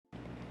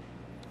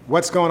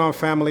What's going on,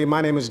 family?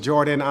 My name is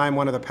Jordan. I'm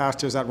one of the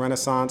pastors at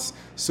Renaissance.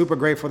 Super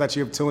grateful that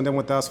you've tuned in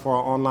with us for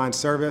our online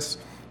service.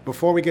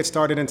 Before we get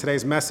started in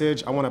today's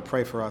message, I want to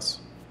pray for us.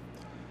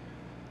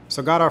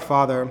 So God our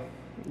Father,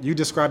 you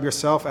describe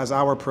yourself as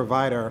our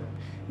provider,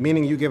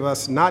 meaning you give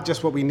us not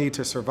just what we need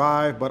to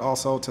survive, but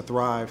also to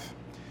thrive.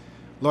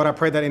 Lord, I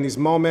pray that in these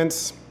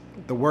moments,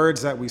 the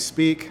words that we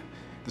speak,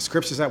 the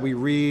scriptures that we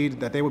read,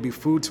 that they will be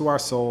food to our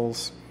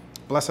souls.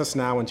 Bless us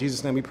now. In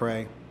Jesus' name we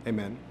pray.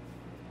 Amen.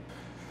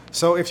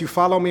 So if you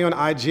follow me on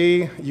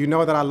IG, you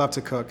know that I love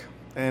to cook.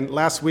 And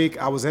last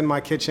week I was in my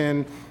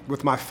kitchen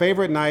with my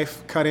favorite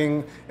knife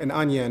cutting an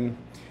onion,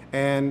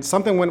 and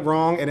something went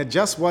wrong and it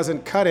just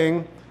wasn't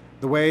cutting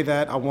the way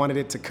that I wanted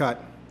it to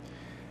cut.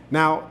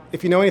 Now,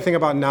 if you know anything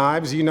about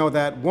knives, you know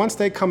that once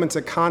they come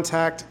into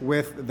contact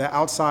with the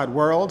outside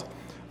world,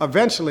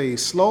 eventually,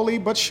 slowly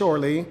but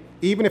surely,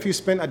 even if you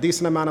spend a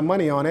decent amount of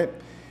money on it,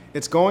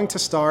 it's going to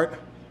start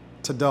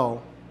to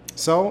dull.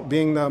 So,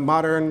 being the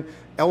modern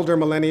elder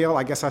millennial,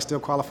 I guess I still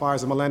qualify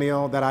as a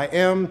millennial that I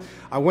am,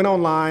 I went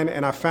online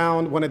and I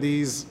found one of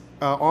these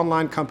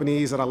online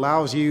companies that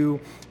allows you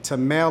to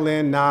mail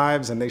in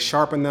knives, and they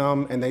sharpen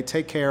them and they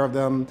take care of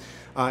them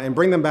and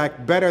bring them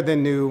back better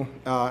than new,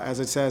 as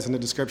it says in the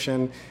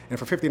description. And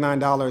for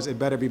 $59, it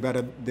better be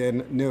better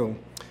than new.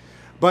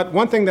 But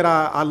one thing that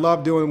I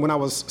love doing when I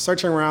was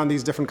searching around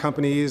these different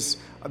companies,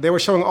 they were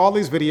showing all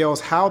these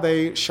videos how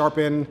they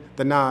sharpen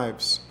the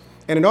knives.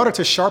 And in order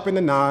to sharpen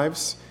the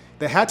knives,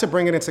 they had to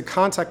bring it into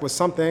contact with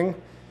something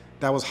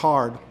that was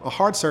hard, a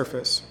hard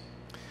surface.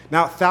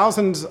 Now,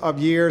 thousands of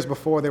years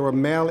before there were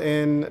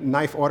mail-in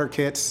knife order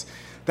kits,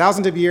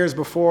 thousands of years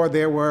before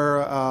there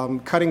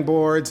were cutting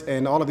boards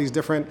and all of these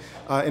different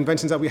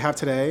inventions that we have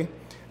today,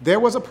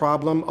 there was a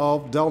problem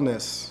of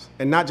dullness,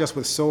 and not just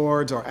with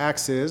swords or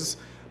axes,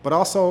 but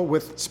also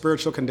with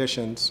spiritual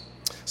conditions.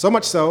 So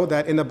much so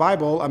that in the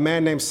Bible, a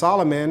man named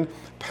Solomon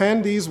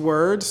penned these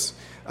words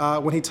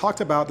when he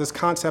talked about this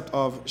concept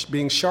of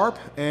being sharp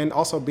and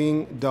also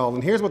being dull.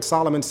 And here's what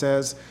Solomon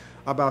says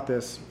about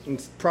this. In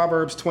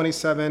Proverbs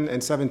 27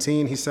 and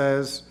 17, he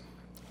says,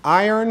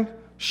 "Iron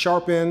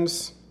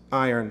sharpens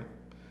iron,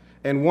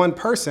 and one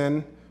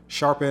person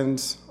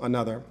sharpens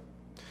another.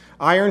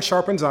 Iron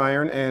sharpens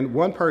iron, and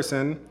one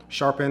person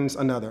sharpens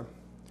another."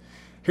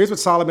 Here's what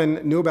Solomon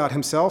knew about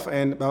himself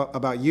and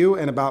about you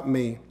and about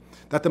me,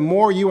 that the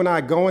more you and I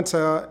go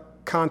into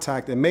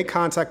contact and make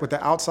contact with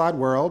the outside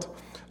world,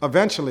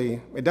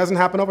 eventually, it doesn't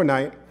happen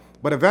overnight,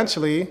 but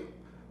eventually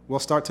we'll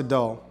start to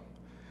dull.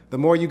 The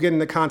more you get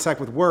into contact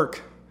with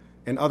work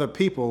and other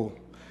people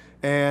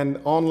and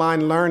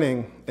online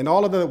learning and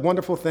all of the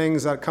wonderful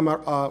things that come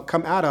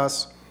at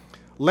us,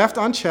 left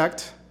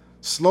unchecked,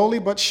 slowly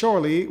but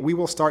surely, we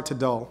will start to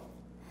dull.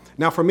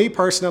 Now, for me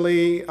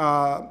personally,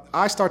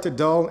 I start to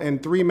dull in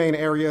three main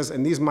areas,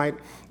 and these might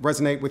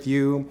resonate with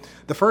you.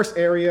 The first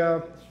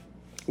area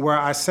where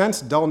I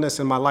sense dullness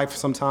in my life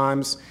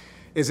sometimes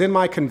is in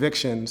my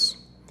convictions.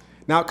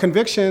 Now,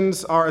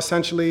 convictions are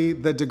essentially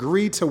the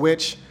degree to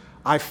which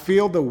I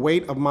feel the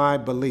weight of my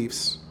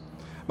beliefs.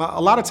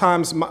 A lot of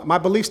times, my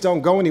beliefs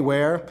don't go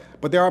anywhere,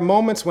 but there are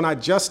moments when I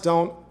just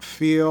don't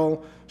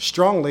feel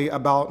strongly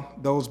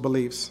about those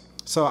beliefs.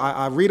 So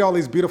I read all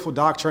these beautiful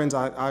doctrines,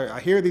 I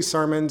hear these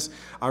sermons,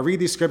 I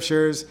read these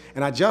scriptures,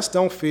 and I just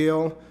don't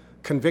feel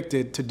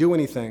convicted to do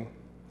anything.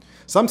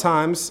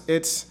 Sometimes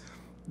it's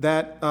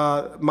that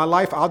my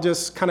life, I'll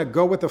just kind of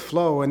go with the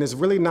flow, and there's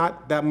really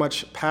not that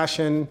much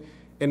passion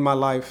in my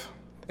life.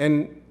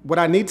 And what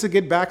I need to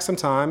get back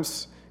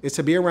sometimes is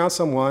to be around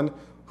someone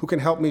who can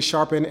help me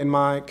sharpen in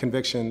my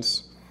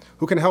convictions,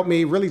 who can help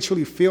me really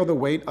truly feel the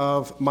weight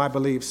of my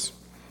beliefs.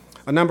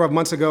 A number of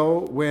months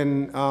ago,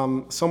 when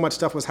so much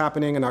stuff was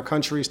happening in our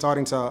country,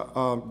 starting to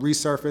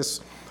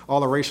resurface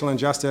all the racial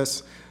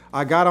injustice,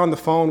 I got on the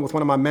phone with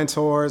one of my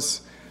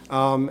mentors,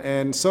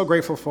 and so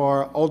grateful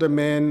for older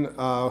men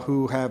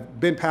who have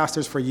been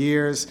pastors for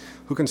years,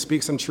 who can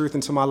speak some truth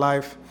into my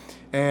life.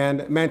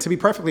 And man, to be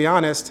perfectly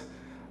honest,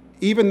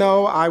 even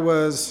though I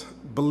was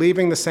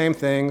believing the same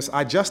things,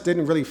 I just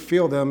didn't really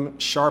feel them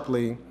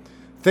sharply.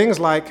 Things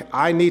like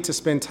I need to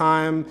spend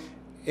time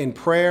in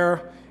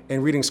prayer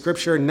and reading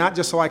scripture, not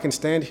just so I can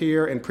stand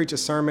here and preach a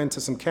sermon to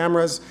some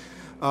cameras,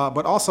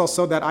 but also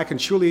so that I can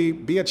truly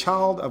be a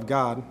child of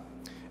God.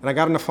 And I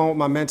got on the phone with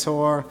my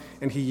mentor,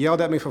 and he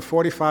yelled at me for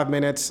 45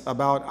 minutes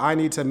about I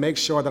need to make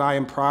sure that I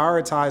am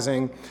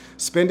prioritizing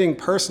spending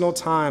personal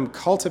time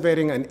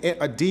cultivating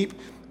a deep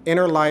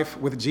inner life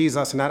with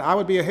Jesus, and that I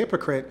would be a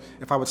hypocrite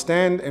if I would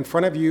stand in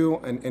front of you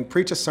and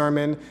preach a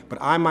sermon, but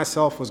I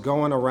myself was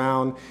going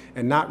around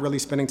and not really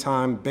spending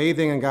time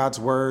bathing in God's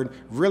word,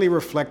 really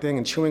reflecting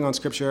and chewing on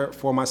scripture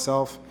for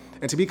myself.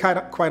 And to be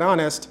quite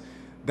honest,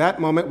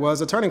 that moment was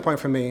a turning point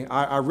for me.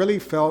 I really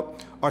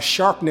felt a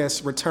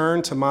sharpness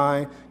return to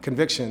my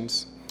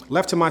convictions.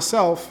 Left to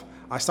myself,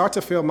 I start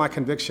to feel my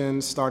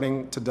convictions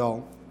starting to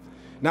dull.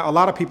 Now, a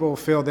lot of people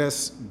feel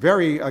this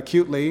very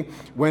acutely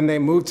when they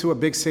move to a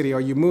big city,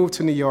 or you move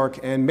to New York,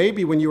 and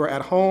maybe when you were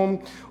at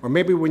home, or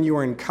maybe when you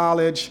were in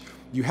college,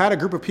 you had a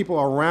group of people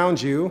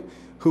around you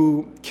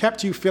who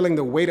kept you feeling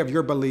the weight of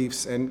your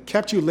beliefs and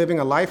kept you living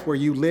a life where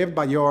you lived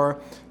by your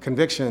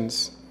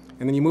convictions.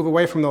 And then you move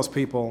away from those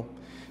people.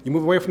 You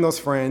move away from those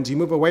friends. You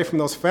move away from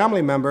those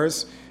family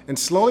members. And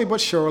slowly but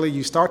surely,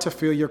 you start to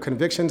feel your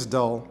convictions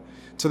dull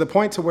to the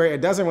point to where it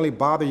doesn't really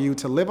bother you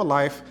to live a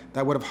life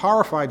that would have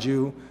horrified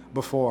you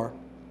before.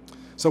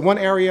 So one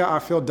area I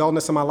feel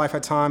dullness in my life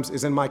at times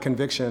is in my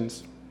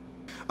convictions.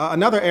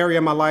 Another area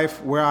in my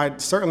life where I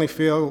certainly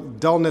feel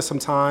dullness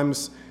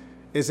sometimes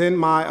is in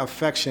my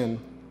affection.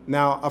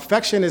 Now,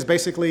 affection is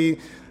basically,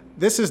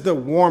 this is the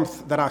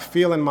warmth that I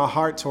feel in my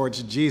heart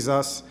towards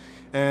Jesus.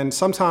 And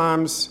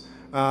sometimes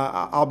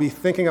I'll be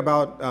thinking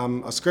about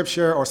a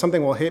scripture or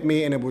something will hit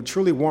me and it will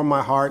truly warm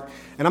my heart.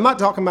 And I'm not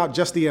talking about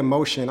just the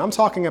emotion. I'm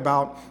talking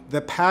about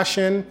the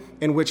passion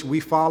in which we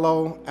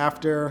follow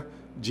after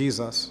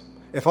Jesus.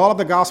 If all of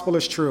the gospel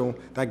is true,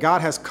 that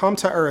God has come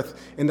to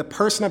earth in the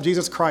person of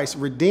Jesus Christ,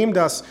 redeemed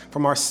us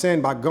from our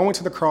sin by going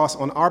to the cross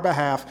on our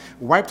behalf,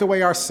 wiped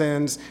away our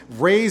sins,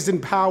 raised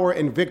in power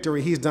and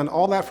victory, he's done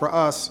all that for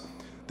us,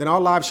 then our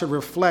lives should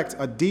reflect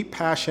a deep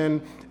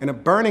passion and a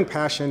burning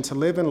passion to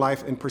live in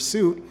life in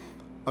pursuit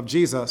of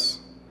Jesus.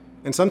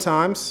 And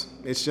sometimes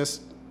it's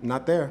just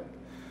not there.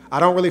 I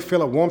don't really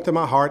feel a warmth in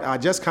my heart. I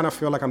just kind of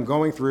feel like I'm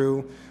going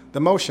through the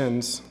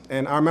motions.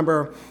 And I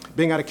remember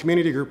being at a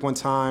community group one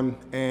time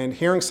and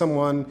hearing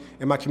someone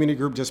in my community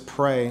group just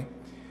pray.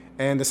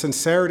 And the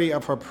sincerity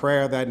of her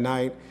prayer that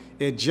night,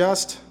 it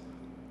just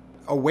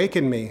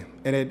awakened me.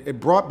 And it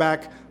brought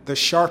back the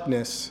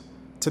sharpness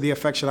to the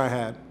affection I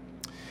had.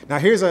 Now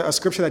here's a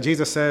scripture that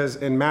Jesus says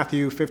in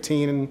Matthew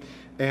 15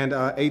 and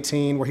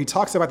 18, where he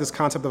talks about this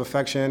concept of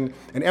affection.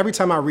 And every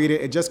time I read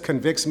it, it just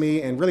convicts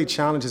me and really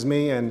challenges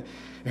me. And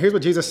here's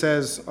what Jesus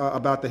says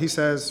about that. He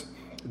says,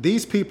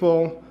 "These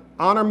people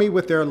honor me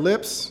with their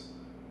lips,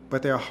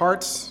 but their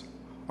hearts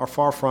are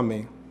far from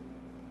me."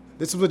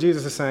 This is what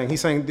Jesus is saying.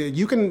 He's saying that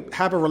you can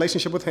have a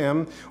relationship with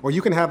him, or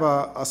you can have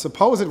a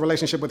supposed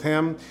relationship with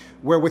him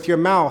where with your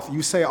mouth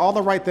you say all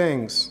the right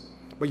things,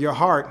 but your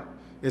heart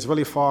is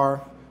really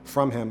far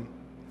from him.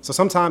 So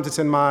sometimes it's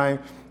in my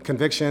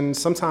convictions,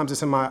 sometimes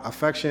it's in my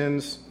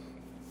affections,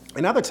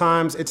 and other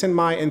times it's in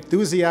my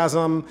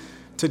enthusiasm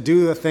to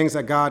do the things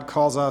that God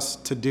calls us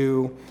to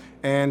do.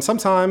 And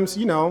sometimes,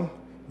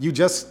 you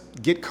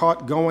just get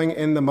caught going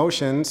in the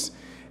motions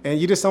and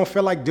you just don't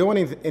feel like doing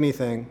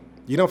anything.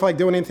 You don't feel like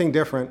doing anything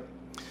different.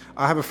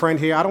 I have a friend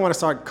here. I don't want to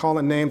start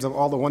calling names of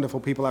all the wonderful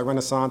people at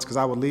Renaissance because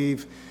I would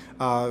leave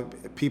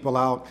people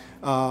out.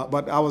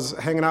 But I was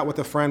hanging out with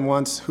a friend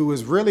once who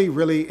was really,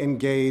 really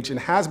engaged and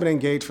has been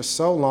engaged for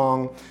so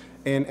long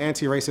in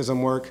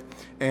anti-racism work.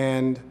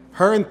 And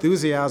her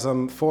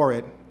enthusiasm for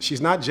it, she's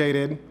not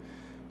jaded.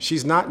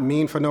 She's not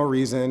mean for no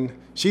reason.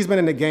 She's been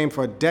in the game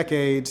for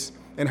decades.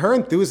 And her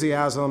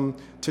enthusiasm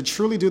to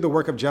truly do the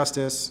work of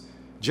justice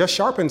just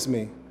sharpens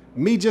me.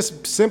 Me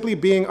just simply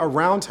being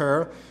around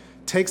her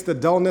takes the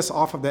dullness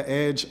off of the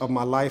edge of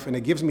my life, and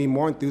it gives me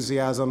more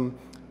enthusiasm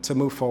to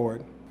move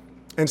forward.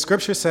 And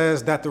scripture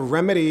says that the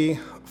remedy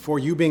for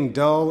you being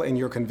dull in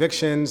your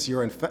convictions,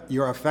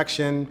 your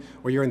affection,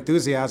 or your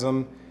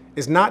enthusiasm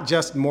is not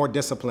just more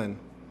discipline.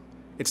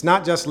 It's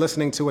not just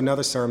listening to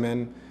another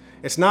sermon.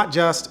 It's not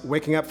just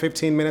waking up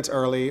 15 minutes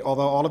early,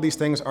 although all of these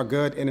things are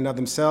good in and of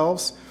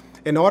themselves.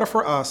 In order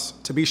for us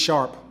to be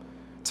sharp,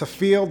 to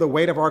feel the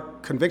weight of our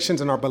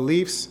convictions and our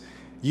beliefs,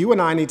 you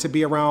and I need to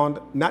be around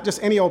not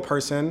just any old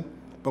person,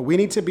 but we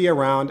need to be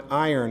around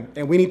iron.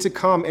 And we need to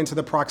come into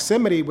the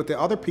proximity with the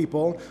other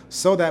people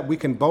so that we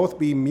can both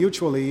be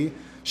mutually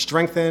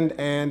strengthened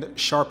and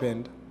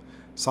sharpened.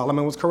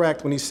 Solomon was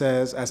correct when he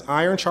says, as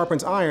iron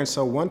sharpens iron,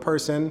 so one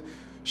person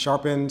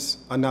sharpens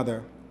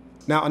another.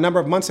 Now, a number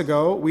of months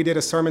ago, we did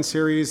a sermon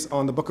series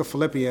on the book of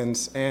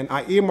Philippians, and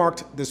I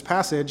earmarked this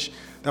passage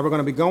that we're going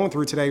to be going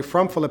through today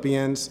from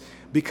Philippians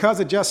because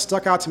it just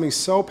stuck out to me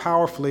so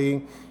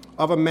powerfully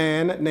of a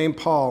man named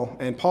Paul.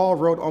 And Paul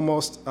wrote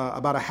almost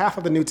about a half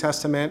of the New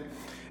Testament,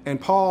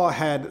 and Paul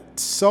had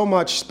so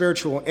much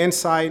spiritual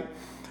insight.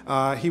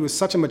 He was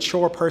such a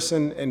mature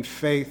person in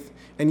faith,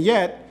 and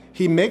yet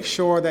he makes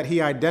sure that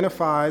he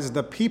identifies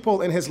the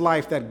people in his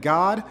life that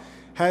God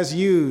has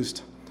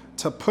used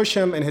to push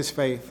him in his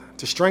faith,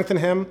 to strengthen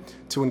him,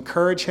 to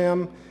encourage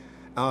him,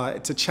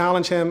 to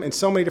challenge him in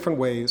so many different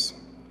ways.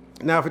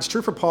 Now, if it's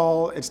true for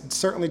Paul, it's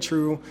certainly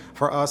true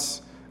for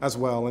us as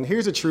well. And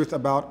here's the truth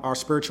about our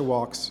spiritual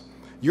walks.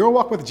 Your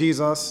walk with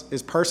Jesus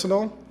is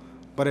personal,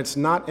 but it's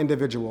not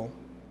individual.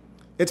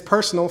 It's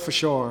personal for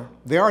sure.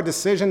 There are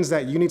decisions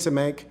that you need to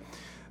make.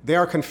 There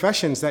are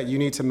confessions that you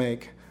need to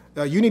make.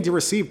 You need to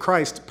receive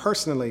Christ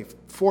personally,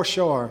 for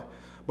sure.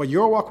 But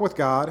your walk with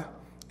God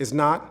is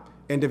not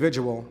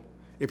individual.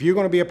 If you're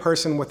going to be a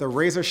person with a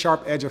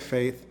razor-sharp edge of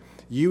faith,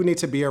 you need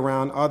to be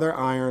around other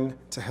iron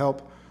to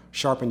help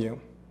sharpen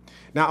you.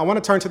 Now, I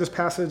want to turn to this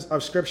passage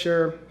of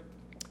Scripture,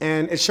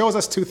 and it shows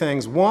us two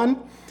things.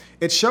 One,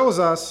 it shows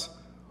us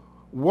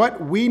what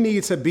we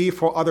need to be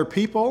for other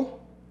people,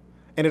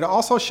 and it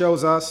also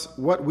shows us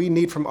what we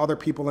need from other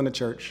people in the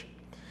church.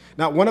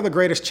 Now, one of the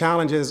greatest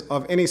challenges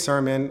of any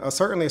sermon,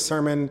 certainly a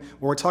sermon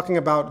where we're talking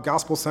about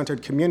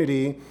gospel-centered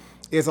community,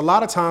 is a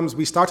lot of times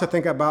we start to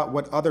think about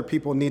what other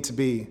people need to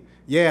be.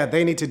 Yeah,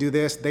 they need to do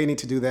this, they need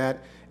to do that,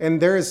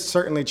 and there is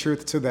certainly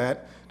truth to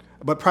that.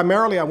 But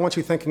primarily, I want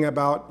you thinking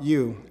about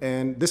you,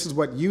 and this is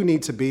what you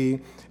need to be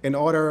in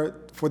order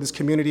for this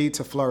community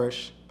to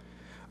flourish.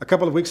 A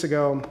couple of weeks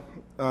ago,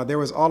 there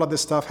was all of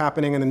this stuff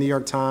happening in the New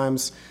York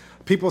Times,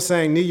 people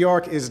saying New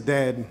York is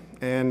dead.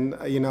 And,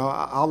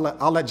 I'll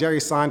let Jerry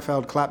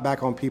Seinfeld clap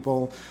back on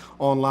people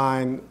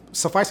online.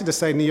 Suffice it to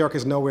say, New York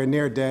is nowhere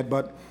near dead.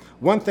 But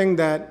one thing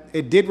that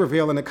it did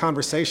reveal in the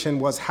conversation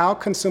was how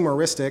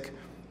consumeristic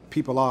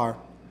people are.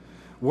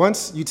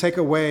 Once you take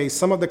away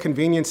some of the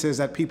conveniences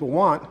that people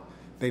want,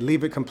 they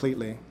leave it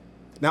completely.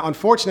 Now,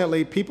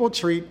 unfortunately, people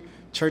treat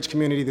church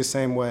community the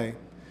same way.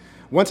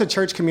 Once a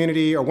church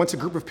community or once a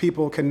group of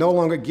people can no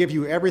longer give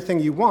you everything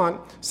you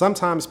want,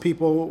 sometimes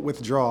people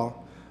withdraw.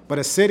 But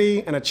a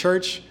city and a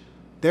church,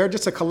 they're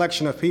just a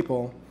collection of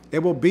people. It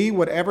will be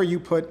whatever you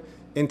put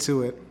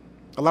into it.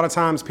 A lot of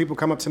times people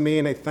come up to me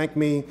and they thank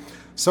me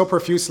so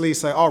profusely,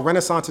 say, oh,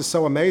 Renaissance is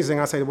so amazing.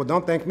 I say, well,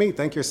 don't thank me,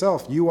 thank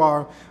yourself. You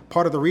are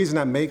part of the reason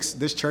that makes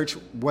this church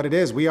what it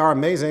is. We are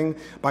amazing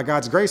by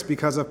God's grace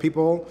because of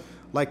people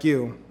like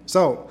you.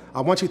 So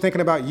I want you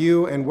thinking about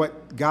you and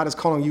what God is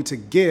calling you to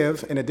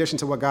give in addition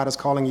to what God is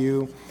calling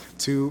you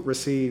to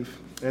receive.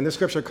 And this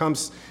scripture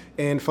comes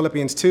in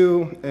Philippians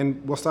 2,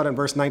 and we'll start in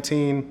verse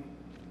 19.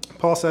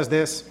 Paul says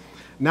this,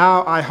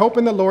 "Now I hope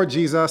in the Lord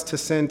Jesus to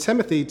send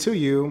Timothy to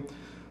you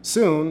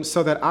soon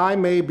so that I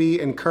may be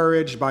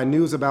encouraged by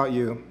news about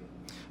you.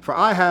 For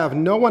I have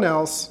no one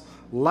else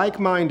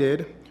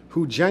like-minded who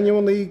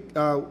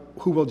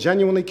will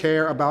genuinely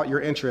care about your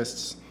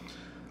interests.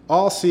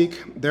 All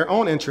seek their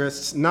own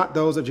interests, not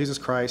those of Jesus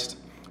Christ.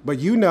 But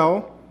you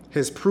know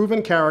his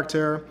proven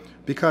character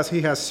because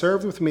he has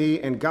served with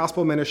me in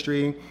gospel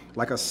ministry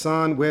like a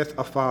son with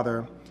a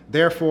father.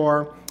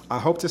 Therefore, I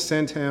hope to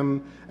send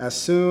him as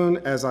soon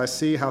as I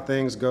see how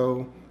things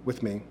go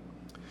with me."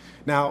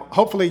 Now,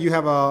 hopefully you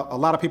have a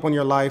lot of people in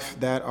your life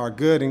that are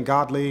good and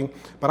godly,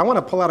 but I want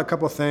to pull out a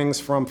couple of things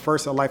from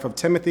first the life of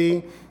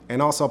Timothy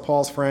and also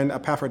Paul's friend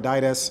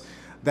Epaphroditus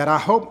that I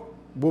hope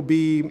will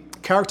be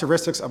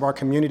characteristics of our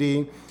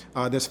community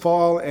this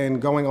fall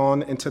and going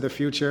on into the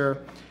future.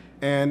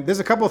 And there's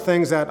a couple of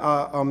things that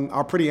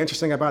are pretty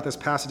interesting about this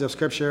passage of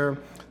Scripture.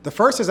 The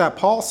first is that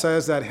Paul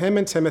says that him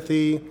and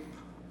Timothy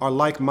are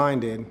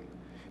like-minded.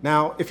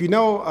 Now, if you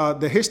know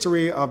the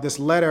history of this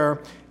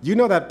letter, you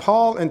know that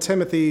Paul and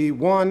Timothy,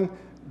 one,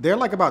 they're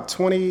like about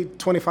 20,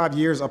 25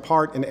 years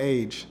apart in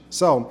age.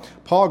 So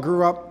Paul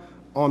grew up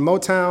on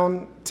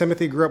Motown.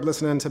 Timothy grew up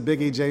listening to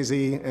Biggie,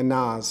 Jay-Z, and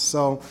Nas.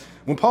 So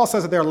when Paul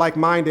says that they're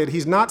like-minded,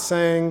 he's not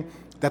saying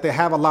that they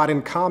have a lot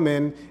in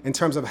common in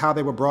terms of how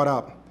they were brought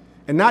up.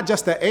 And not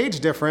just the age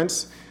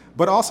difference,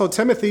 but also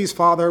Timothy's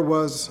father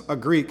was a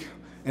Greek,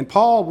 and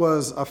Paul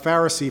was a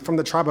Pharisee from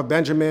the tribe of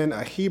Benjamin,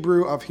 a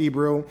Hebrew of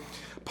Hebrew.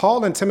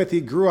 Paul and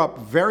Timothy grew up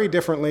very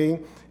differently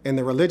in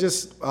the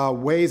religious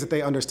ways that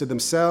they understood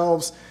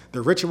themselves,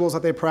 the rituals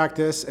that they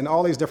practiced, and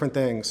all these different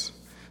things.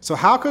 So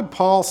how could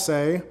Paul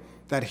say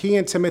that he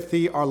and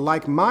Timothy are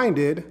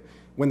like-minded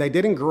when they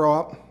didn't grow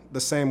up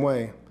the same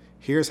way?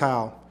 Here's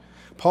how.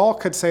 Paul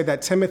could say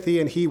that Timothy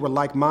and he were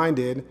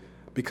like-minded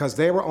because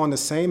they were on the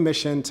same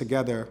mission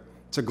together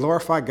to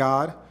glorify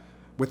God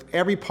with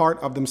every part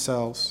of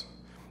themselves.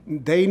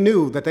 They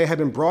knew that they had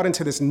been brought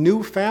into this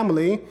new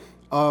family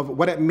of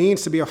what it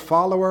means to be a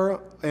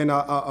follower and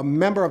a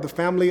member of the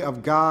family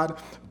of God,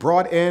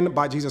 brought in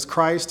by Jesus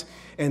Christ,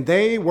 and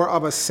they were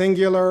of a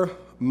singular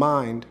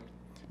mind.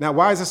 Now,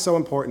 why is this so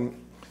important?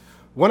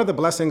 One of the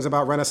blessings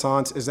about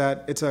Renaissance is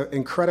that it's an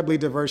incredibly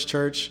diverse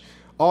church,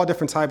 all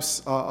different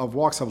types of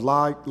walks of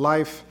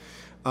life,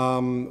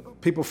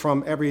 people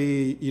from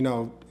every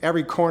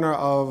corner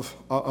of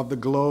the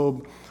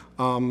globe.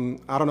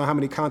 I don't know how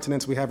many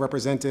continents we have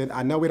represented.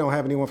 I know we don't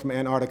have anyone from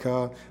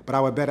Antarctica, but I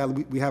would bet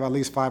we have at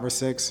least 5 or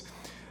 6.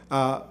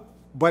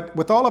 But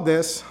with all of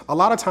this, a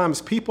lot of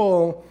times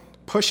people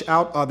push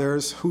out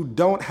others who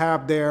don't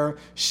have their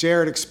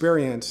shared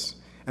experience.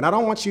 And I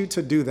don't want you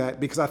to do that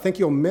because I think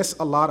you'll miss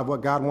a lot of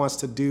what God wants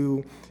to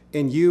do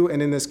in you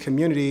and in this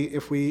community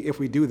if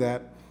we do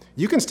that.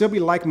 You can still be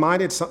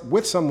like-minded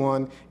with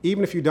someone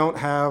even if you don't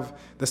have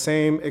the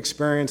same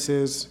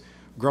experiences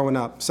growing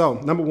up. So,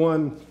 number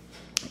one,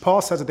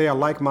 Paul says that they are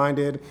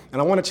like-minded, and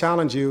I want to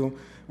challenge you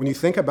when you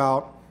think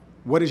about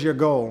what is your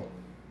goal?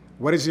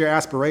 What is your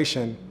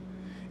aspiration?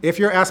 If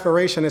your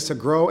aspiration is to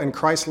grow in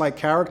Christ-like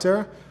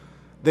character,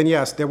 then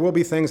yes, there will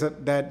be things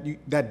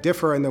that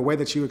differ in the way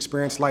that you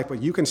experience life,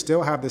 but you can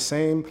still have the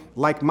same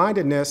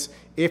like-mindedness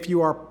if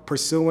you are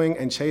pursuing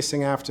and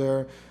chasing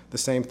after the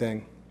same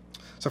thing.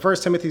 So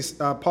first,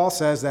 Paul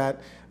says that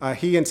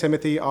he and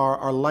Timothy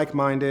are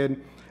like-minded.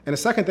 And the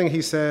second thing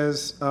he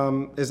says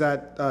is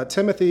that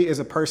Timothy is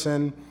a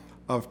person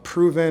of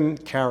proven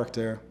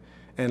character.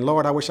 And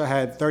Lord, I wish I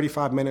had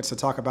 35 minutes to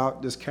talk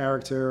about this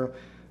character.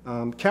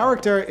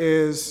 Character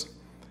is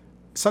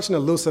such an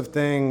elusive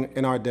thing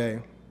in our day.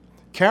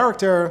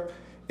 Character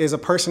is a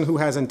person who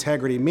has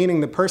integrity, meaning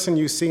the person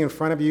you see in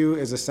front of you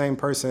is the same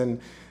person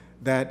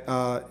that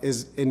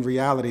is in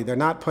reality. They're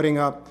not putting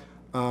up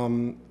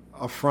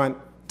a front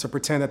to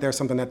pretend that they're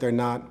something that they're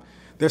not.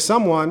 There's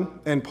someone,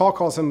 and Paul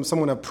calls him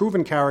someone of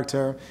proven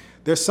character.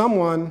 There's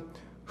someone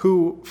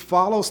who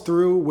follows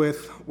through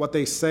with what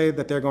they say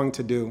that they're going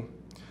to do.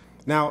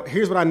 Now,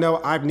 here's what I know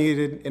I've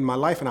needed in my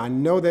life, and I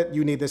know that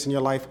you need this in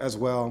your life as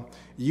well.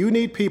 You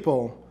need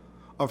people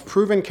of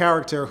proven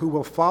character who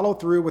will follow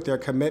through with their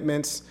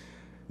commitments,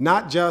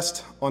 not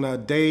just on a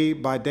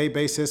day-by-day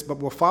basis, but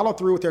will follow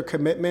through with their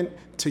commitment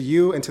to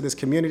you and to this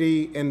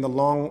community in the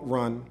long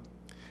run.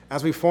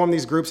 As we form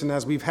these groups and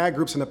as we've had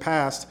groups in the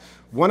past,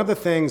 one of the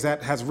things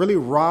that has really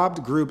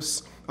robbed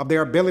groups of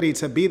their ability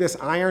to be this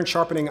iron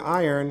sharpening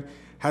iron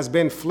has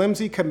been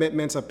flimsy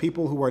commitments of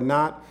people who are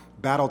not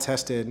battle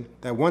tested,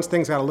 that once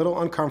things got a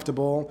little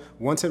uncomfortable,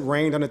 once it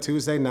rained on a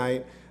Tuesday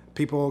night,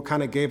 people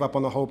kind of gave up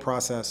on the whole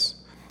process.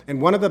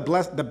 And one of the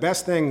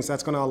best things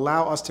that's going to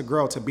allow us to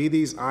grow, to be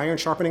these iron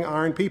sharpening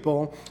iron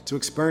people, to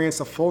experience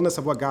the fullness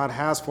of what God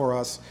has for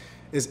us,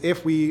 is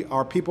if we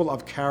are people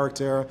of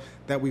character,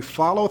 that we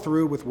follow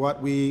through with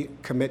what we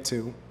commit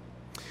to.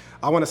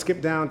 I want to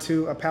skip down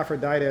to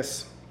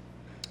Epaphroditus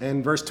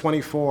in verse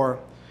 24.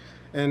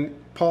 And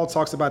Paul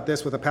talks about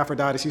this with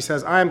Epaphroditus. He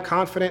says, I am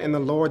confident in the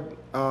Lord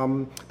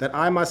that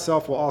I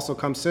myself will also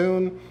come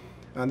soon.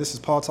 And this is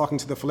Paul talking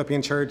to the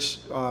Philippian church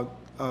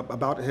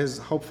about his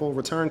hopeful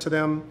return to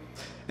them.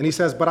 And he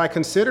says, but I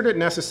considered it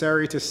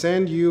necessary to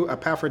send you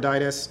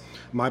Epaphroditus,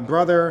 my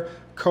brother,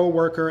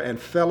 co-worker, and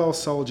fellow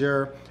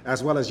soldier,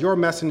 as well as your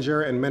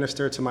messenger and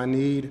minister to my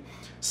need,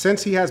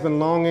 since he has been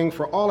longing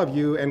for all of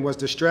you and was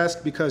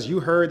distressed because you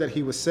heard that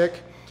he was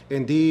sick.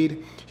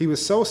 Indeed, he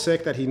was so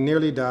sick that he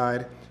nearly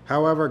died.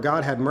 However,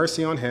 God had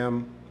mercy on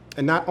him,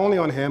 and not only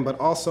on him, but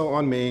also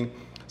on me,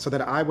 so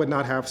that I would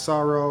not have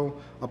sorrow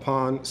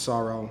upon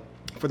sorrow.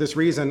 For this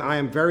reason, I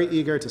am very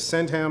eager to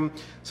send him,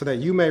 so that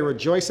you may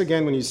rejoice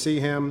again when you see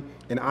him,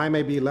 and I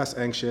may be less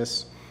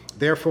anxious.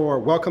 Therefore,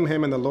 welcome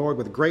him in the Lord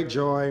with great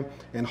joy,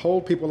 and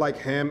hold people like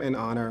him in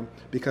honor,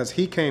 because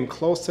he came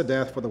close to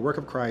death for the work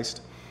of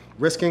Christ,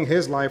 risking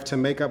his life to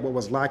make up what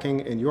was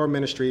lacking in your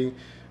ministry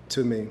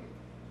to me.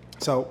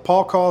 So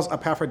Paul calls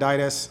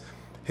Epaphroditus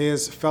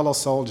his fellow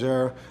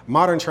soldier.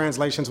 Modern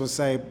translations would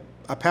say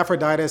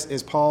Epaphroditus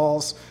is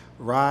Paul's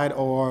ride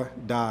or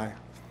die.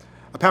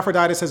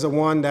 Epaphroditus is the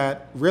one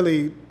that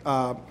really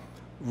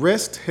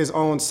risked his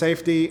own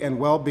safety and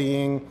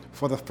well-being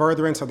for the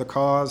furtherance of the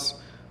cause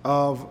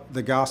of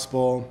the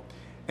gospel.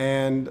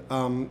 And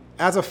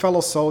as a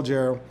fellow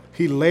soldier,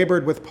 he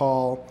labored with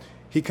Paul.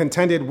 He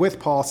contended with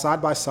Paul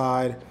side by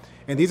side.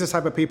 And these are the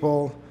type of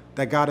people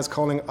that God is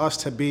calling us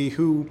to be,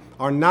 who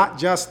are not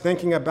just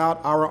thinking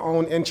about our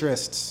own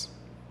interests.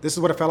 This is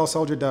what a fellow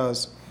soldier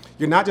does.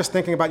 You're not just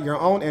thinking about your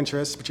own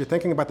interests, but you're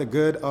thinking about the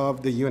good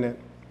of the unit.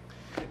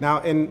 Now,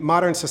 in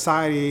modern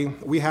society,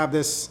 we have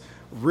this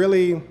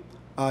really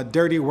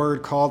dirty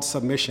word called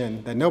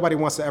submission that nobody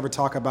wants to ever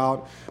talk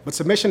about. But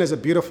submission is a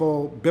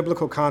beautiful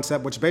biblical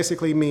concept, which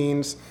basically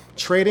means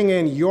trading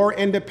in your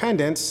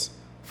independence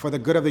for the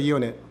good of the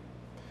unit.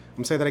 I'm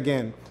going to say that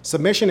again.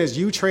 Submission is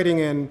you trading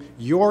in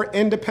your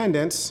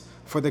independence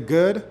for the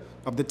good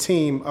of the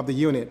team, of the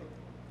unit.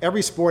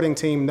 Every sporting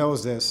team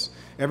knows this.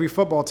 Every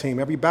football team,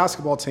 every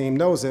basketball team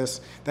knows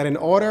this, that in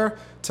order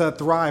to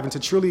thrive and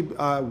to truly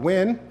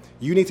win,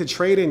 you need to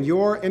trade in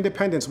your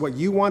independence, what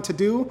you want to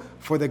do,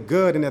 for the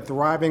good and the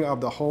thriving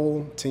of the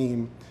whole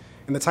team.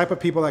 And the type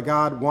of people that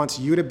God wants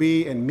you to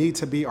be and me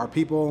to be are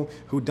people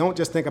who don't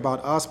just think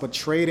about us, but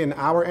trade in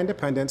our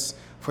independence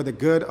for the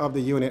good of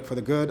the unit, for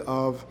the good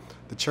of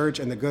the church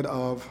and the good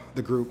of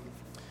the group.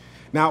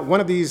 Now, one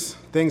of these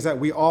things that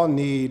we all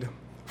need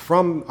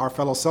from our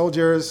fellow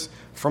soldiers,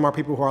 from our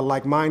people who are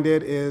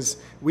like-minded, is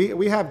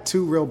we have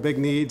two real big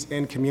needs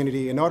in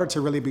community in order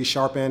to really be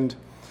sharpened.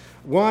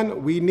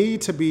 One, we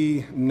need to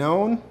be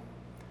known,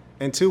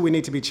 and two, we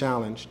need to be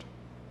challenged.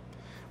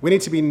 We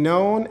need to be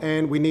known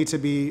and we need to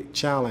be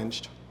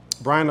challenged.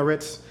 Brian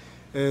Loritz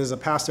is a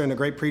pastor and a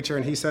great preacher,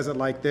 and he says it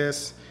like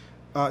this: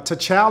 to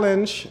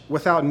challenge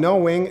without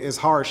knowing is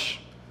harsh,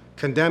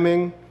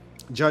 condemning,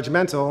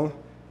 judgmental,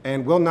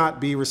 and will not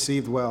be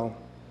received well.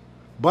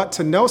 But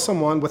to know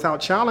someone without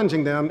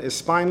challenging them is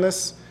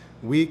spineless,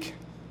 weak,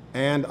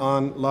 and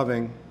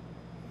unloving.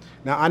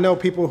 Now, I know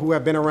people who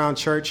have been around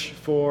church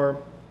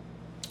for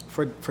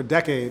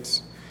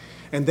decades,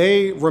 and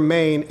they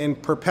remain in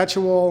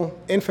perpetual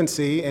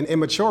infancy and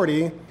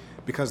immaturity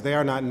because they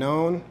are not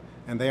known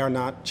and they are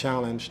not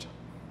challenged.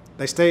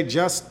 They stay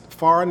just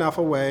far enough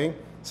away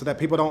so that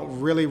people don't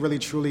really, really,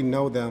 truly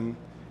know them.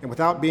 And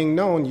without being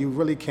known, you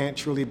really can't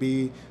truly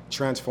be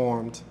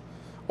transformed.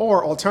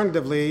 Or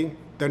alternatively,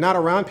 they're not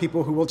around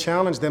people who will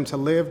challenge them to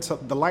live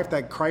the life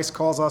that Christ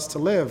calls us to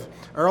live.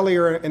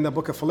 Earlier in the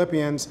book of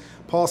Philippians,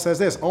 Paul says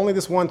this: only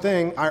this one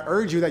thing, I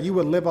urge you that you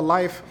would live a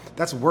life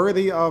that's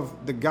worthy of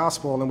the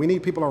gospel. And we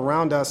need people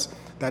around us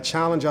that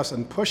challenge us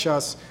and push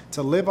us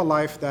to live a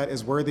life that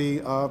is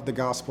worthy of the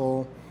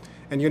gospel.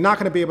 And you're not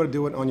going to be able to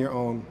do it on your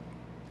own.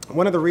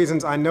 One of the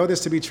reasons I know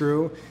this to be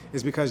true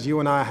is because you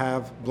and I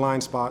have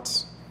blind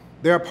spots.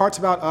 There are parts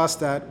about us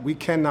that we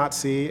cannot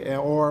see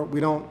or we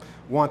don't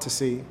want to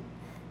see.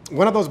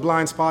 One of those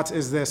blind spots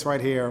is this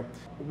right here.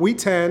 We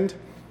tend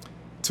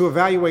to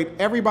evaluate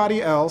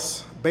everybody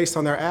else based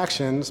on their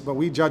actions, but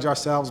we judge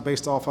ourselves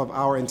based off of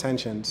our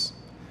intentions.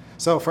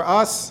 So for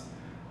us,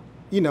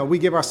 we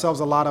give ourselves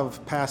a lot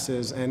of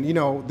passes, and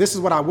this is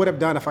what I would have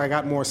done if I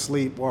got more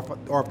sleep or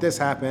if this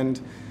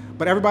happened.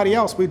 But everybody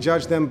else, we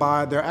judge them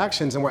by their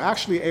actions, and we're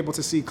actually able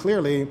to see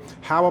clearly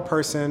how a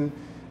person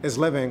is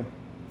living.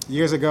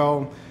 Years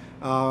ago,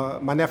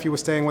 my nephew was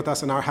staying with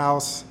us in our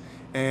house,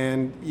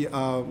 and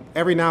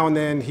every now and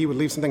then he would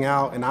leave something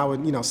out, and I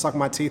would suck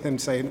my teeth and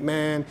say,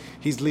 man,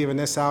 he's leaving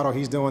this out or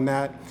he's doing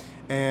that.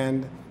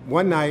 And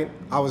one night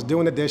I was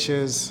doing the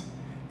dishes,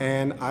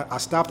 and I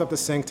stopped up the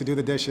sink to do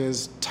the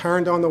dishes,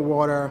 turned on the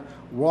water,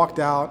 walked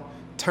out,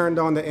 turned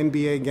on the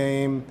NBA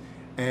game,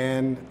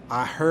 and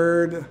I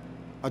heard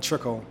a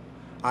trickle.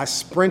 I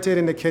sprinted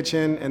in the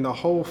kitchen, and the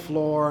whole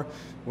floor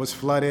was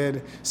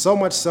flooded, so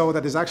much so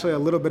that there's actually a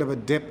little bit of a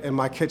dip in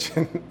my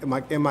kitchen,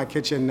 in my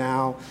kitchen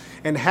now.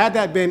 And had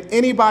that been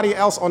anybody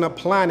else on the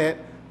planet,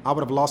 I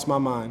would have lost my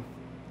mind.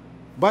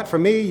 But for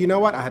me, you know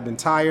what? I had been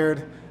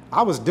tired.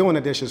 I was doing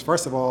the dishes,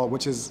 first of all,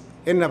 which is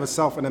in and of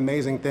itself an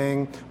amazing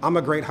thing. I'm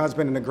a great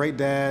husband and a great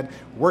dad,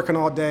 working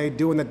all day,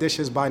 doing the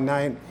dishes by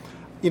night.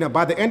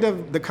 By the end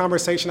of the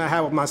conversation I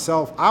had with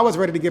myself, I was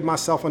ready to give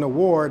myself an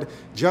award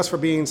just for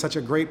being such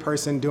a great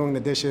person doing the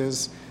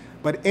dishes.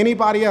 But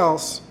anybody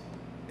else,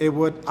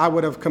 I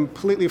would have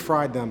completely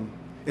fried them.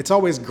 It's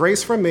always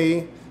grace for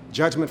me,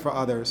 judgment for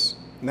others.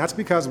 And that's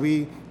because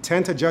we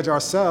tend to judge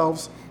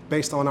ourselves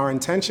based on our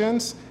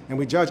intentions, and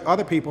we judge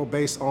other people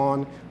based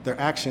on their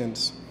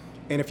actions.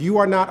 And if you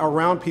are not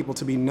around people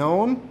to be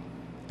known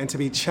and to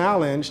be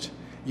challenged,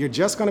 you're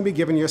just going to be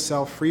giving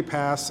yourself free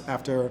pass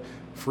after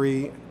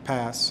free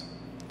pass.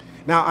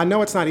 Now, I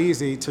know it's not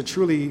easy to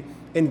truly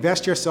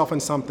invest yourself in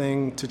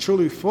something, to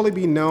truly fully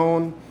be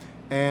known,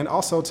 and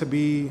also to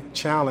be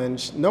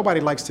challenged. Nobody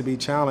likes to be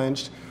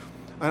challenged.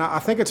 And I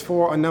think it's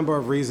for a number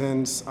of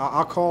reasons.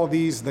 I'll call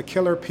these the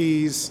killer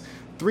P's,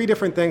 3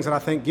 different things that I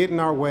think get in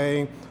our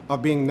way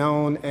of being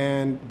known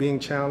and being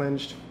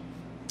challenged.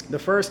 The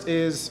first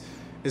is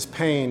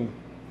pain.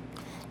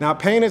 Now,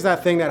 pain is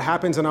that thing that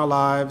happens in our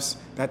lives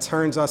that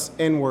turns us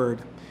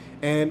inward,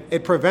 and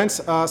it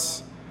prevents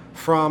us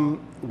from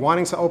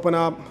wanting to open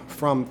up,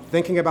 from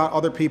thinking about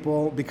other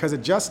people, because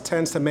it just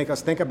tends to make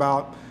us think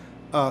about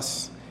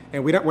us.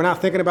 And we're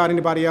not thinking about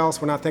anybody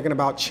else. We're not thinking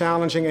about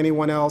challenging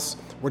anyone else.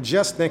 We're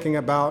just thinking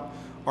about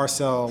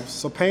ourselves.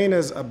 So pain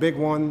is a big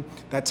one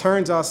that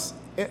turns us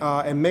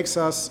and makes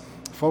us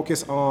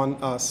focus on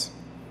us.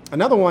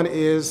 Another one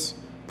is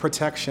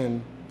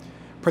protection.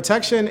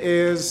 Protection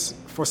is,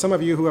 for some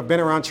of you who have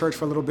been around church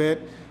for a little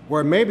bit,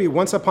 where maybe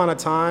once upon a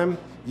time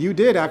you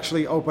did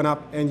actually open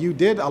up and you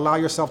did allow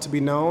yourself to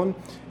be known,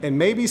 and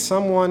maybe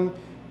someone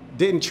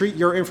didn't treat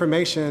your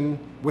information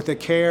with the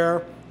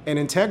care and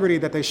integrity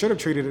that they should have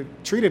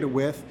treated it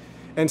with.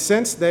 And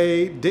since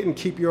they didn't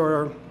keep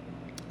your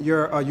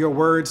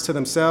words to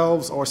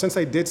themselves, or since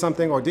they did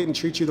something or didn't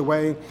treat you the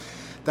way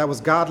that was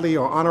godly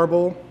or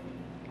honorable,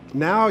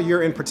 now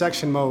you're in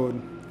protection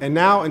mode. And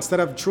now,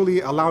 instead of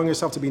truly allowing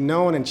yourself to be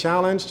known and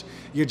challenged,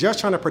 you're just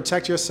trying to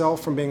protect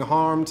yourself from being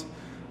harmed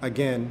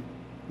again.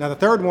 Now, the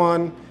third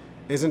one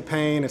isn't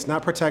pain, it's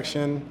not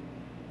protection,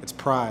 it's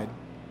pride.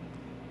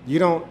 You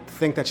don't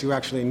think that you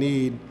actually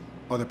need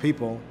other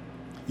people.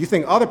 You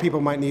think other people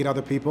might need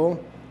other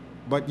people,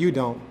 but you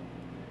don't.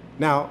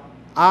 Now,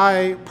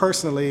 I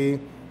personally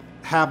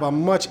have a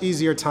much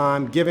easier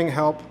time giving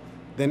help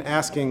than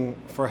asking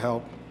for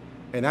help,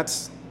 and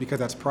that's because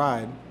that's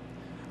pride.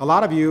 A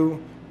lot of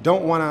you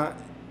don't want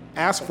to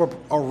ask for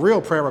a real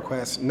prayer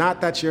request,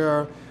 not that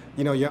your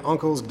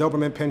uncle's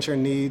Doberman pinscher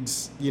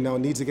needs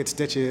to get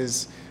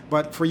stitches,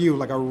 but for you,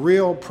 like a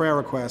real prayer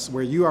request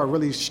where you are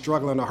really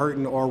struggling or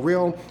hurting, or a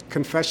real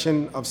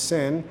confession of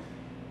sin,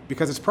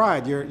 because it's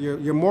pride.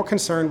 You're more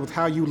concerned with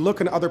how you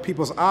look in other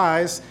people's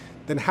eyes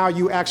than how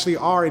you actually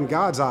are in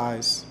God's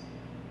eyes.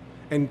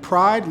 And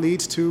pride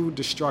leads to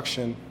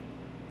destruction.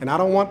 And I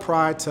don't want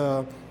pride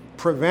to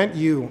prevent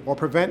you or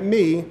prevent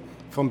me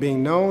from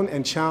being known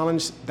and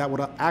challenged that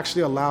would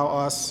actually allow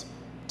us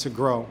to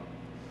grow.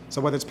 So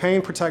whether it's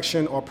pain,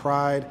 protection, or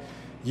pride,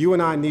 you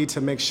and I need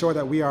to make sure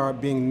that we are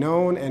being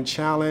known and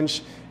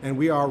challenged, and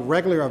we are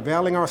regularly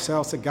availing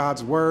ourselves to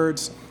God's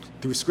words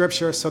through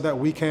Scripture so that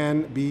we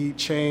can be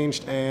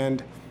changed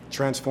and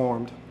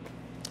transformed.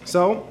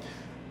 So,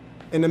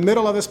 in the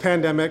middle of this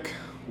pandemic,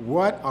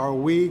 what are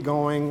we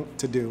going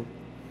to do?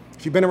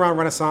 If you've been around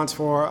Renaissance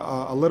for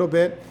a little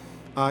bit,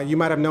 you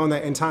might have known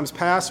that in times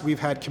past, we've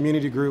had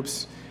community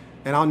groups,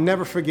 and I'll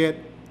never forget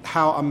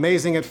how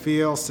amazing it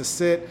feels to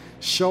sit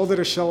shoulder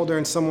to shoulder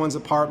in someone's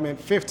apartment,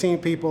 15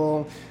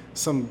 people,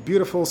 some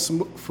beautiful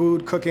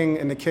food cooking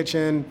in the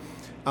kitchen,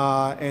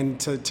 and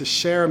to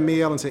share a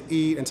meal and to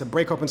eat and to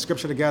break open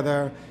Scripture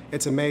together.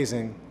 It's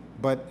amazing.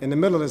 But in the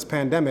middle of this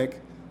pandemic,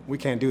 we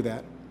can't do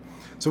that.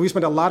 So we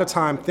spend a lot of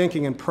time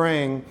thinking and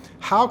praying,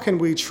 how can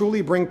we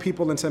truly bring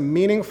people into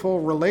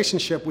meaningful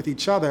relationship with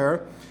each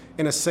other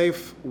in a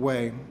safe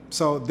way?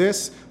 So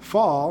this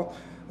fall,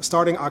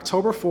 starting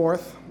October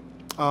 4th,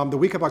 the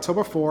week of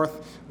October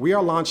 4th, we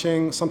are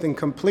launching something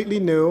completely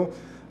new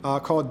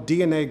called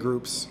DNA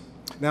groups.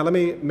 Now let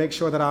me make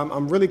sure that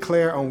I'm really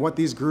clear on what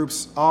these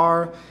groups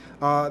are.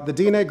 The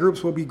DNA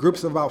groups will be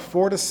groups of about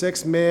 4 to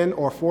 6 men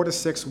or 4 to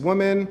 6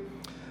 women.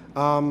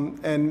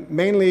 And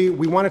mainly,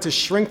 we wanted to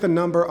shrink the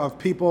number of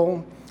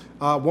people,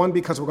 one,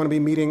 because we're going to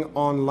be meeting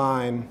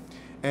online.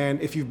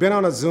 And if you've been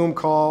on a Zoom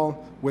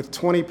call with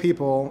 20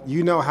 people,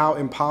 you know how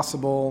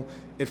impossible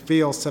it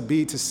feels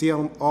to see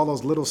all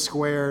those little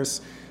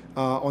squares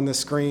on the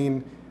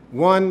screen.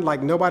 One,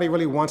 like nobody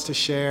really wants to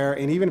share,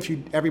 and even if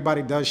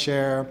everybody does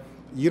share,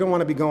 you don't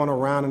want to be going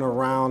around and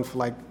around for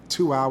like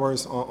 2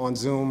 hours on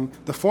Zoom.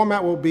 The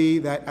format will be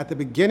that at the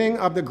beginning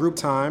of the group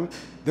time,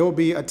 there will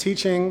be a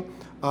teaching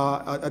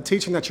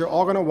that you're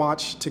all going to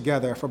watch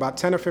together for about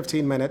 10 or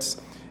 15 minutes.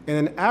 And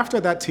then after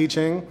that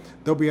teaching,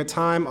 there'll be a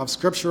time of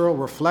scriptural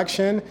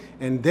reflection,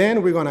 and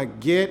then we're going to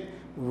get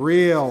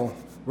real.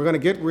 We're going to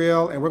get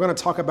real, and we're going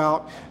to talk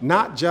about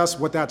not just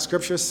what that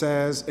scripture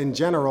says in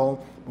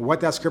general, but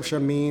what that scripture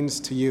means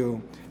to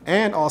you.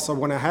 And also, we're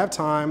going to have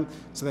time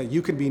so that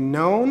you can be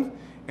known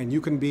and you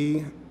can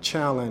be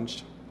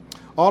challenged.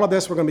 All of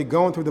this, we're going to be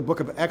going through the book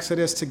of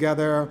Exodus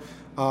together.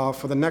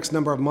 For the next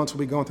number of months, we'll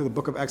be going through the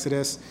book of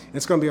Exodus. And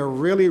it's going to be a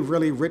really,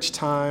 really rich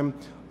time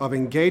of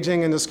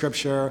engaging in the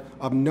scripture,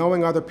 of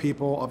knowing other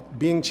people, of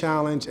being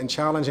challenged and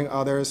challenging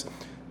others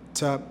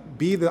to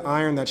be the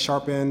iron that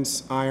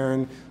sharpens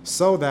iron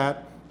so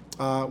that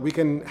we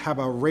can have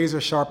a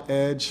razor-sharp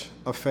edge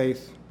of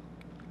faith.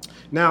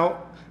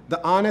 Now,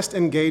 the honest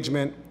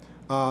engagement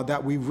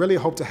that we really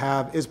hope to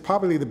have is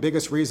probably the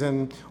biggest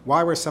reason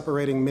why we're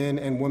separating men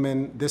and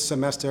women this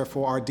semester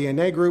for our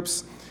DNA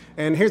groups.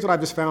 And here's what I've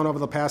just found over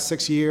the past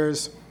 6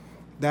 years,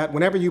 that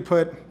whenever you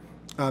put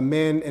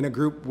men in a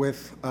group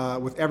with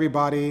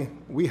everybody,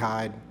 we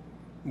hide.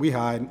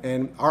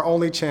 And our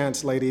only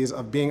chance, ladies,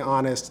 of being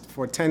honest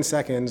for 10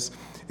 seconds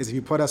is if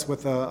you put us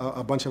with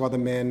a bunch of other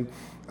men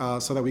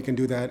so that we can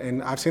do that.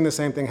 And I've seen the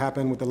same thing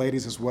happen with the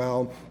ladies as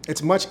well.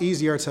 It's much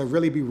easier to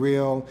really be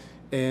real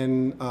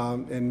in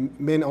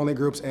men-only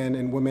groups and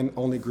in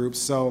women-only groups.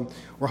 So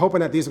we're hoping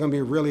that these are going to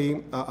be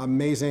really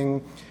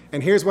amazing.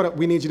 And here's what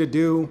we need you to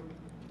do.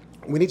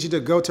 We need you to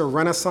go to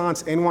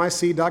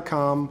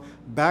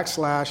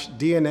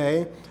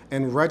renaissancenyc.com/DNA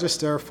and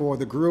register for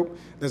the group.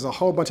 There's a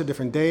whole bunch of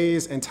different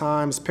days and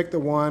times. Pick the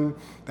one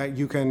that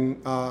you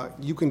can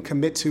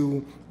commit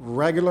to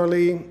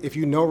regularly. If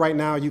you know right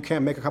now you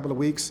can't make a couple of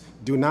weeks,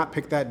 do not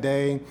pick that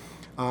day.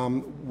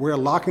 We're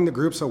locking the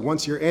group, so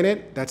once you're in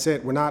it, that's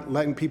it. We're not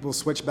letting people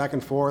switch back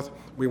and forth.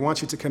 We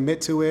want you to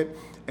commit to it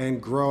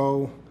and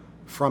grow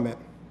from it.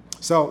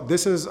 So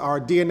this is our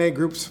DNA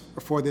groups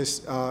for this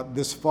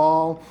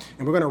fall,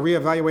 and we're going to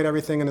reevaluate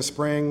everything in the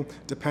spring,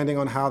 depending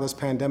on how this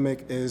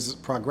pandemic is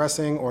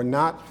progressing or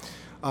not.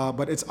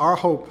 But it's our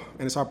hope,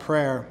 and it's our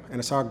prayer, and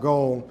it's our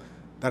goal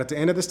that at the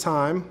end of this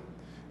time,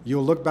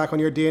 you'll look back on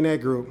your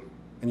DNA group,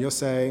 and you'll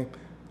say,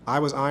 I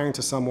was iron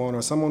to someone,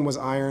 or someone was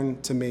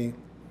iron to me.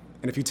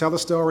 And if you tell the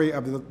story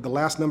of the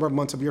last number of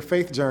months of your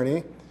faith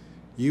journey,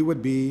 you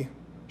would be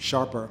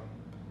sharper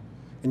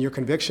in your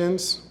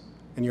convictions,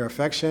 in your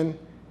affection,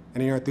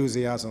 and in your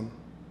enthusiasm.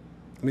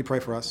 Let me pray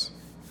for us.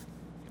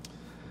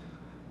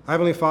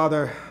 Heavenly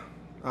Father,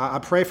 I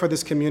pray for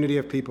this community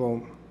of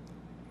people.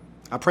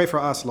 I pray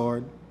for us,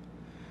 Lord.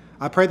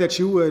 I pray that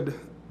you would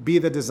be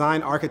the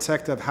design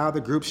architect of how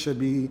the groups should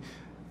be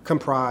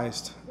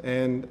comprised.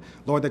 And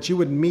Lord, that you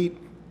would meet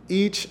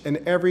each and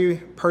every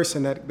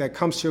person that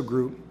comes to your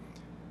group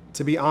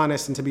to be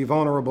honest and to be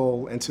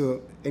vulnerable and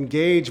to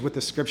engage with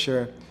the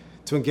scripture,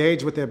 to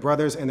engage with their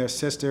brothers and their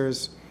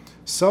sisters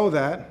so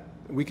that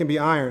we can be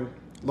iron.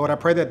 Lord, I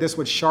pray that this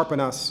would sharpen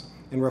us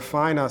and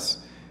refine us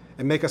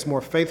and make us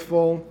more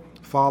faithful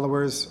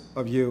followers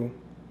of you.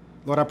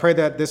 Lord, I pray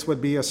that this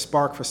would be a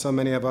spark for so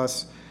many of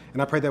us,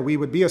 and I pray that we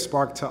would be a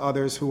spark to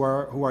others who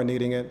are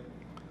needing it.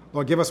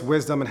 Lord, give us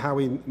wisdom in how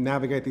we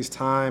navigate these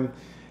times,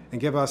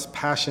 and give us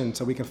passion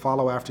so we can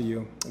follow after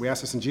you. We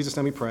ask this in Jesus'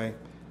 name we pray.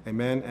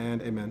 Amen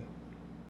and amen.